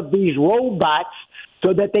makers of these robots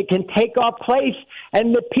so that they can take our place.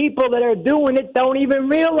 And the people that are doing it don't even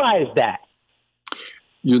realize that.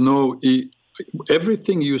 You know,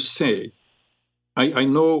 everything you say, I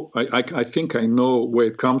know, I think I know where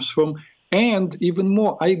it comes from. And even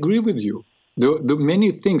more, I agree with you. The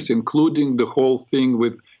many things, including the whole thing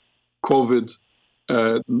with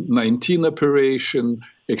COVID-19 operation,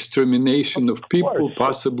 extermination of people,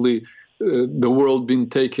 possibly the world being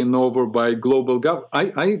taken over by global government.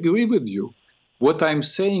 I agree with you. What I'm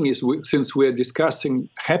saying is, since we're discussing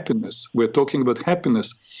happiness, we're talking about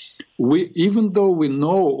happiness, even though we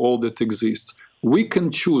know all that exists, we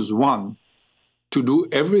can choose, one, to do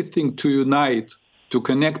everything to unite, to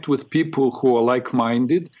connect with people who are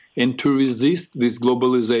like-minded, and to resist this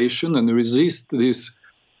globalization and resist these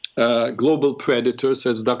global predators,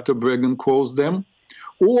 as Dr. Bregan calls them.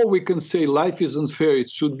 Or we can say life isn't fair, it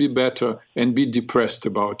should be better, and be depressed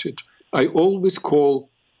about it. I always call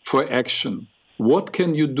for action. What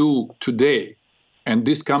can you do today and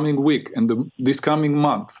this coming week and this coming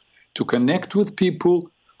month to connect with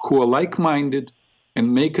people who are like-minded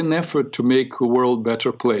and make an effort to make the world a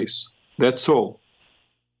better place? That's all.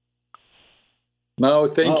 Now,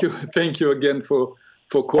 thank you again for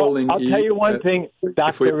calling. Well, I'll tell you one thing,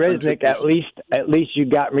 Dr. Reznik. At least you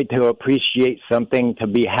got me to appreciate something, to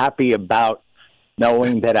be happy about,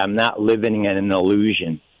 knowing that I'm not living in an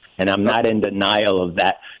illusion and I'm not in denial of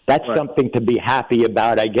that. That's something to be happy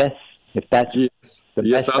about, I guess. If that's the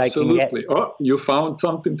best absolutely. I can get. Oh, you found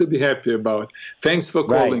something to be happy about. Thanks for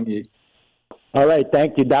calling me. All right.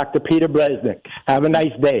 Thank you, Dr. Peter Bresnik. Have a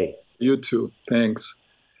nice day. You too. Thanks.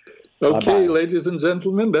 Okay, bye-bye. Ladies and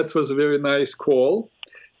gentlemen, that was a very nice call.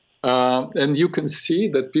 And you can see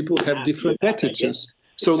that people have different attitudes.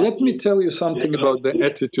 So let me tell you something about the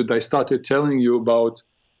attitude I started telling you about,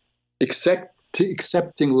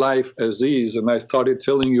 accepting life as is. And I started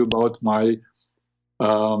telling you about my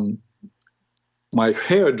my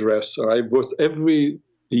hairdresser. I was every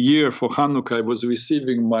year for Hanukkah, I was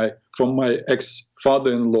receiving from my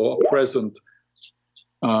ex-father-in-law present,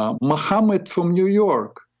 Muhammad from New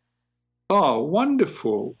York. Oh,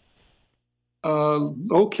 wonderful.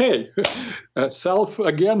 Okay. Self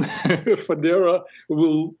again, Federa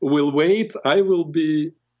will wait. I will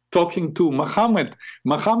be talking to Muhammad.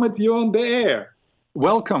 Muhammad, you're on the air.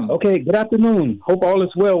 Welcome. Okay, good afternoon. Hope all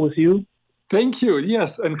is well with you. Thank you.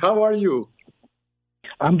 Yes, and how are you?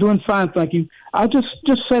 I'm doing fine, thank you. I'll just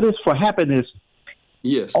say this for happiness.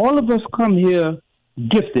 Yes. All of us come here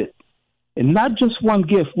gifted, and not just one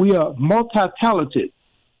gift. We are multi-talented.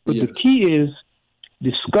 But the key is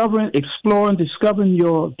discovering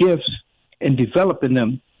your gifts and developing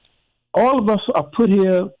them. All of us are put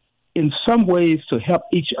here in some ways to help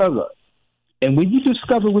each other. And when you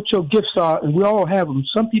discover what your gifts are, and we all have them,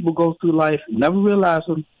 some people go through life and never realize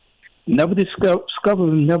them, never discover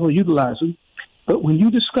them, never utilize them. But when you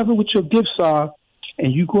discover what your gifts are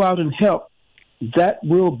and you go out and help, that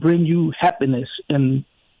will bring you happiness and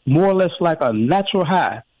more or less like a natural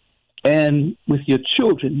high. And with your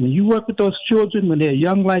children, when you work with those children, when they're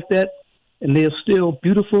young like that, and they're still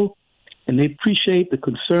beautiful, and they appreciate the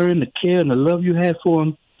concern, the care, and the love you have for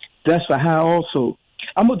them, that's a high also.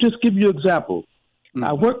 I'm going to just give you an example. Mm-hmm.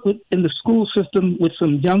 I worked in the school system with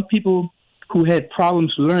some young people who had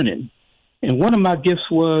problems learning. And one of my gifts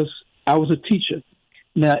was I was a teacher.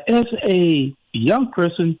 Now, as a young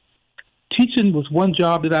person, teaching was one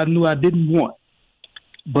job that I knew I didn't want.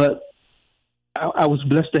 But I was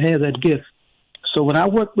blessed to have that gift. So when I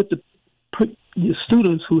worked with the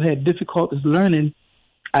students who had difficulties learning,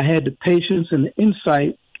 I had the patience and the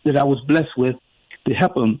insight that I was blessed with to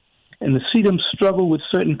help them, and to see them struggle with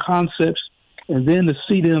certain concepts, and then to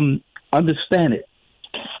see them understand it,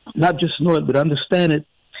 not just know it, but understand it,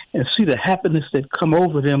 and see the happiness that come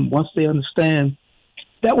over them once they understand.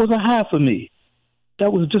 That was a high for me.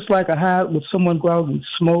 That was just like a high when someone go out and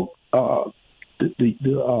smoke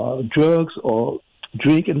the drugs or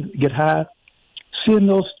drink and get high. Seeing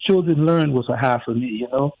those children learn was a high for me, you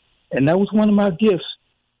know, and that was one of my gifts.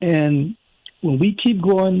 And when we keep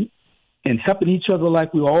going and helping each other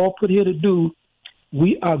like we were all put here to do,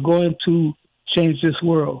 we are going to change this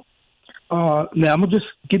world. Now, I'm going to just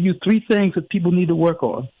give you 3 things that people need to work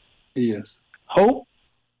on. Yes. Hope,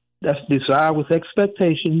 that's desire with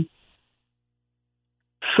expectation.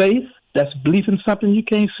 Faith, that's belief in something you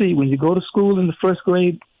can't see. When you go to school in the first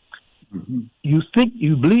grade, mm-hmm.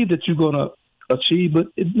 you believe that you're going to achieve, but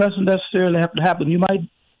it doesn't necessarily have to happen. You might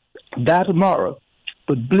die tomorrow,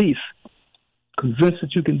 but belief, convinced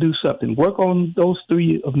that you can do something. Work on those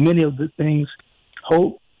 3 of many of the things.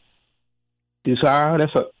 Hope, desire.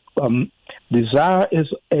 Desire is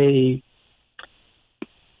a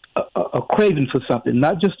craving for something,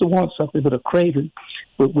 not just to want something, but a craving.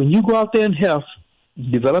 But when you go out there and help,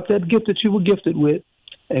 develop that gift that you were gifted with,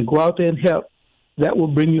 and go out there and help, that will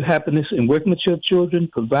bring you happiness. And working with your children,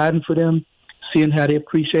 providing for them, seeing how they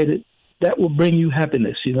appreciate it, that will bring you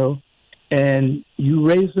happiness, you know. And you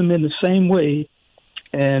raise them in the same way,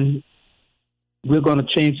 and we're going to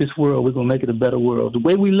change this world. We're going to make it a better world. The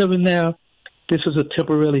way we live in now, this is a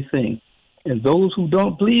temporary thing. And those who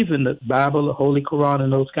don't believe in the Bible, the Holy Quran,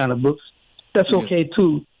 and those kind of books, that's okay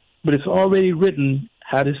too. But it's already written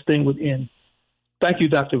how this thing would end. Thank you,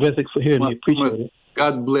 Dr. Reznik, for hearing me. Appreciate it.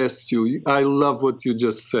 God bless you. I love what you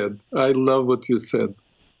just said. I love what you said.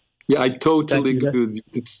 Yeah, I totally agree with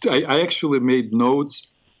you. I actually made notes,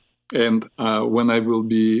 and when I will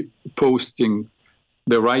be posting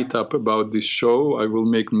the write-up about this show, I will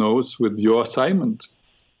make notes with your assignment.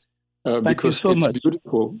 Because so it's much.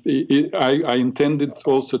 Beautiful. I intended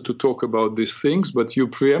also to talk about these things, but you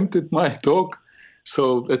preempted my talk,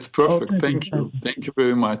 so that's perfect. Thank you. Thank you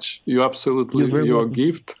very much. You absolutely, your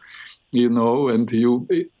gift, you know, and you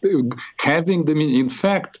having them. In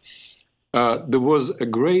fact, there was a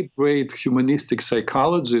great humanistic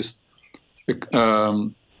psychologist,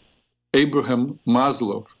 Abraham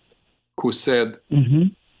Maslow, who said,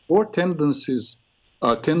 four tendency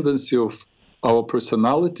of our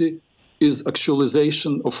personality is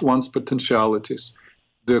actualization of one's potentialities.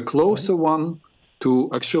 The closer one to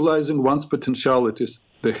actualizing one's potentialities,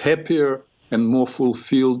 the happier and more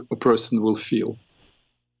fulfilled a person will feel.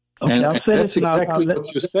 Okay, and that's exactly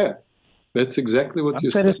what you said. That's exactly what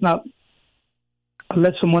you said. I'll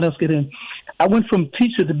let someone else get in. I went from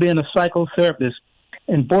teacher to being a psychotherapist,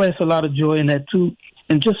 and boy, it's a lot of joy in that too.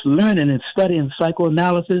 And just learning and studying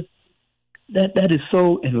psychoanalysis, that is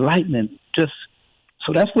so enlightening. So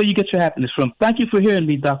that's where you get your happiness from. Thank you for hearing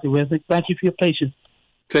me, Dr. Resnick. Thank you for your patience.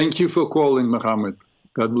 Thank you for calling, Mohammed.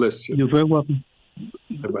 God bless you. You're very welcome.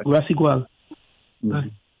 Bye-bye. Gracias igual.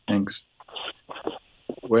 Thanks.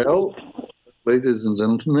 Well, ladies and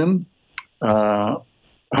gentlemen, I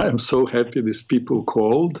am so happy these people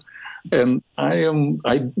called, and I'm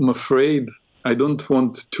afraid I don't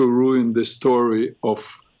want to ruin the story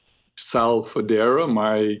of Sal Fodera,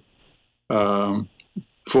 my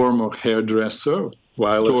former hairdresser.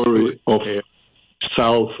 Story of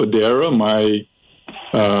Sal Fodera, my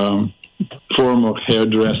former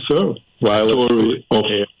hairdresser. Story of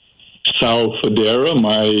Sal Fodera,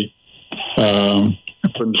 my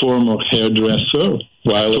former hairdresser.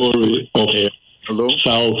 Story of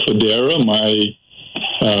Sal Fodera, my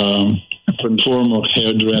former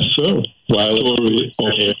hairdresser. Story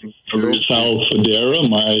of Sal Fodera,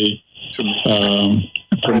 my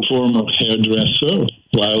former hairdresser.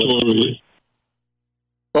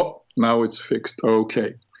 Oh, now it's fixed.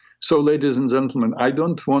 Okay. So, ladies and gentlemen, I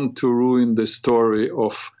don't want to ruin the story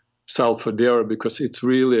of Sal Fodera because it's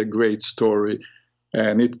really a great story,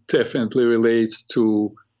 and it definitely relates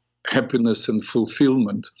to happiness and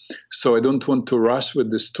fulfillment. So I don't want to rush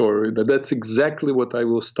with the story, but that's exactly what I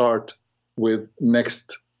will start with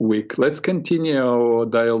next week. Let's continue our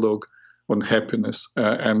dialogue on happiness.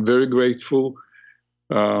 I'm very grateful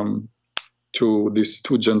to these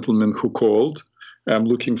two gentlemen who called. I'm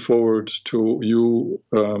looking forward to you,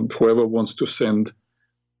 whoever wants to send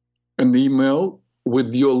an email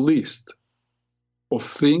with your list of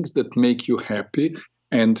things that make you happy.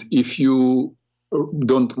 And if you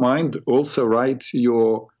don't mind, also write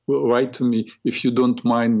to me if you don't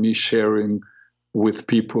mind me sharing with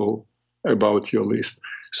people about your list.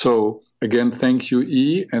 So again, thank you,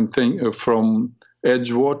 E, and from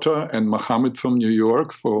Edgewater and Mohammed from New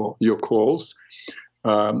York for your calls.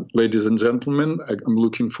 Ladies and gentlemen, I'm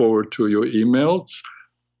looking forward to your emails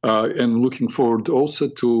and looking forward also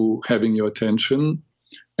to having your attention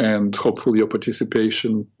and hopefully your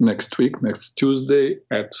participation next week, next Tuesday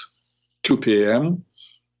at 2 p.m.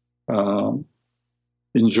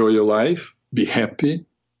 Enjoy your life, be happy,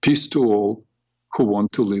 peace to all who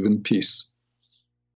want to live in peace.